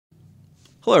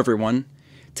Hello everyone.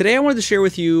 Today I wanted to share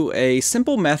with you a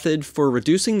simple method for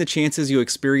reducing the chances you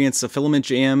experience a filament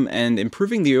jam and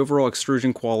improving the overall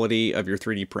extrusion quality of your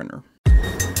 3D printer.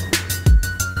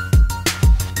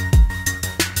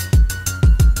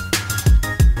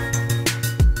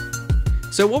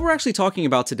 So what we're actually talking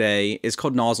about today is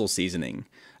called nozzle seasoning.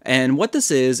 And what this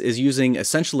is using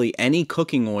essentially any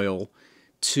cooking oil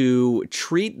to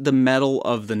treat the metal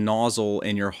of the nozzle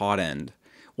in your hot end.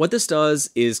 What this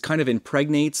does is kind of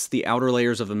impregnates the outer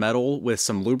layers of the metal with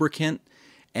some lubricant,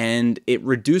 and it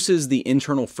reduces the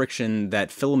internal friction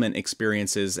that filament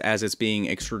experiences as it's being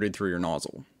extruded through your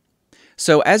nozzle.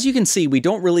 So as you can see, we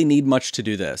don't really need much to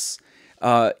do this.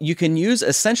 You can use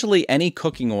essentially any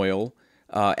cooking oil.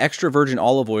 Extra virgin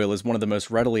olive oil is one of the most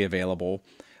readily available,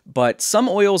 but some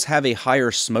oils have a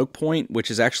higher smoke point, which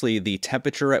is actually the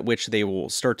temperature at which they will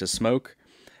start to smoke.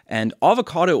 And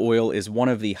avocado oil is one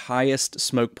of the highest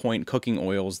smoke point cooking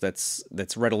oils that's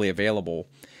readily available.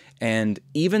 And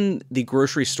even the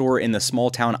grocery store in the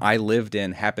small town I lived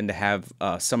in happened to have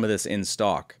some of this in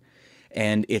stock.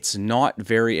 And it's not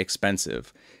very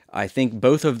expensive. I think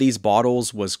both of these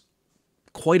bottles was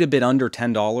quite a bit under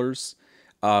 $10.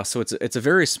 So it's a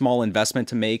very small investment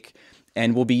to make.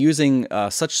 And we'll be using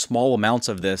such small amounts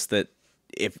of this that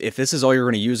if this is all you're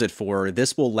going to use it for,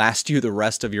 this will last you the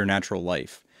rest of your natural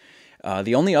life.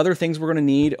 The only other things we're going to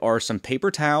need are some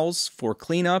paper towels for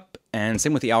cleanup, and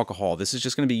same with the alcohol. This is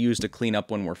just going to be used to clean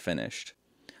up when we're finished.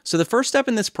 So the first step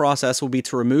in this process will be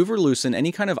to remove or loosen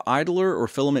any kind of idler or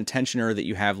filament tensioner that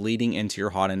you have leading into your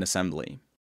hot end assembly.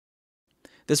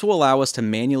 This will allow us to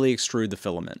manually extrude the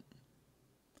filament.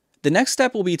 The next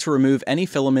step will be to remove any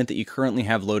filament that you currently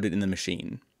have loaded in the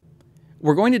machine.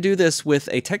 We're going to do this with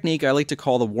a technique I like to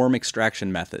call the warm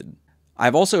extraction method.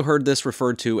 I've also heard this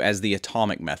referred to as the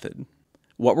atomic method.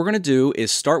 What we're going to do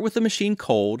is start with the machine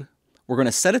cold. We're going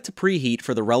to set it to preheat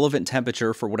for the relevant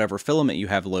temperature for whatever filament you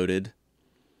have loaded.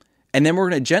 And then we're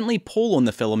going to gently pull on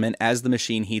the filament as the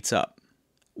machine heats up.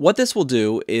 What this will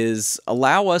do is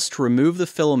allow us to remove the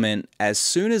filament as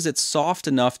soon as it's soft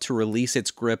enough to release its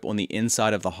grip on the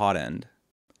inside of the hot end.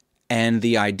 And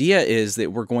the idea is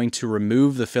that we're going to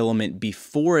remove the filament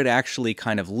before it actually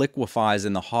kind of liquefies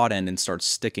in the hot end and starts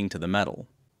sticking to the metal.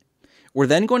 We're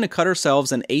then going to cut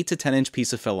ourselves an 8 to 10 inch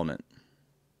piece of filament.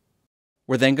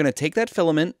 We're then going to take that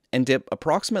filament and dip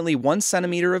approximately 1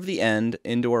 centimeter of the end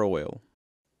into our oil.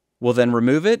 We'll then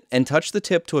remove it and touch the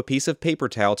tip to a piece of paper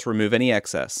towel to remove any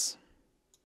excess.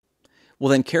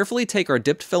 We'll then carefully take our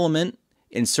dipped filament,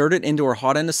 insert it into our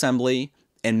hot end assembly,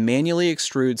 and manually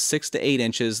extrude 6 to 8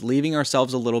 inches, leaving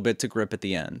ourselves a little bit to grip at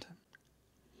the end.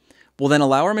 We'll then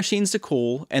allow our machines to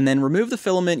cool, and then remove the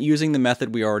filament using the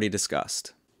method we already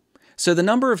discussed. So the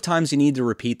number of times you need to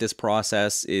repeat this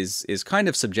process is kind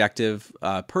of subjective.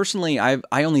 Personally, I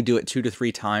only do it 2 to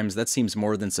 3 times. That seems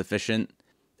more than sufficient.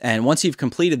 And once you've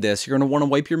completed this, you're going to want to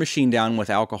wipe your machine down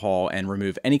with alcohol and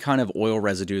remove any kind of oil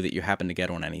residue that you happen to get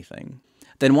on anything.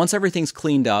 Then once everything's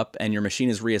cleaned up and your machine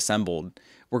is reassembled,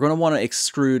 we're going to want to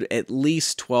extrude at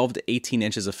least 12 to 18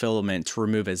 inches of filament to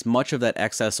remove as much of that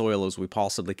excess oil as we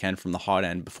possibly can from the hot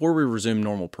end before we resume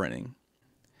normal printing.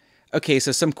 Okay,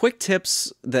 so some quick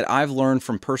tips that I've learned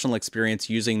from personal experience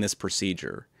using this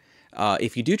procedure.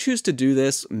 If you do choose to do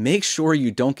this, make sure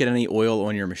you don't get any oil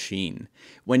on your machine.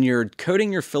 When you're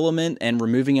coating your filament and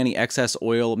removing any excess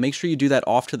oil, make sure you do that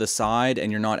off to the side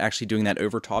and you're not actually doing that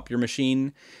over top your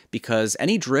machine, because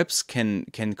any drips can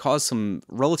cause some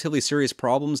relatively serious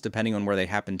problems depending on where they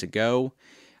happen to go,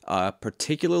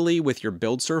 particularly with your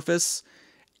build surface.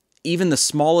 Even the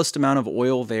smallest amount of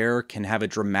oil there can have a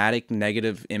dramatic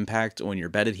negative impact on your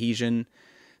bed adhesion.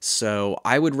 So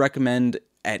I would recommend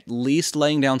at least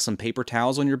laying down some paper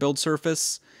towels on your build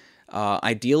surface.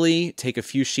 Ideally, take a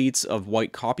few sheets of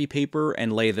white copy paper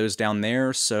and lay those down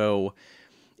there. So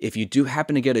if you do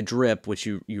happen to get a drip, which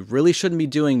you really shouldn't be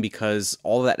doing because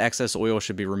all that excess oil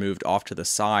should be removed off to the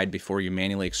side before you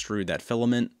manually extrude that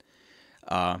filament.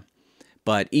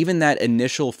 But even that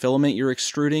initial filament you're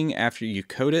extruding after you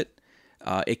coat it,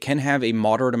 it can have a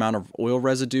moderate amount of oil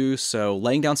residue. So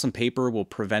laying down some paper will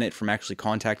prevent it from actually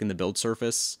contacting the build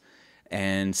surface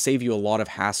and save you a lot of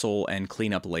hassle and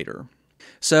cleanup later.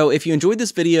 So if you enjoyed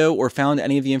this video or found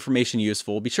any of the information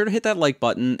useful, be sure to hit that like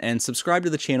button and subscribe to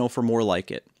the channel for more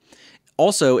like it.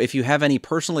 Also, if you have any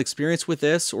personal experience with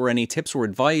this or any tips or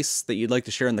advice that you'd like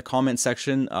to share in the comment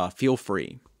section, feel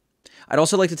free. I'd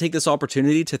also like to take this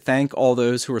opportunity to thank all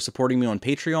those who are supporting me on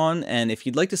Patreon, and if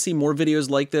you'd like to see more videos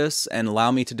like this and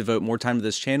allow me to devote more time to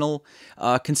this channel,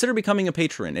 consider becoming a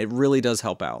patron. It really does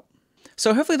help out.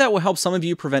 So hopefully that will help some of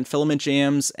you prevent filament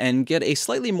jams and get a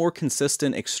slightly more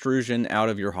consistent extrusion out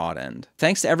of your hot end.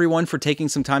 Thanks to everyone for taking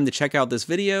some time to check out this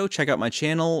video, check out my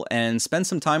channel, and spend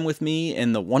some time with me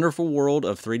in the wonderful world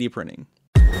of 3D printing.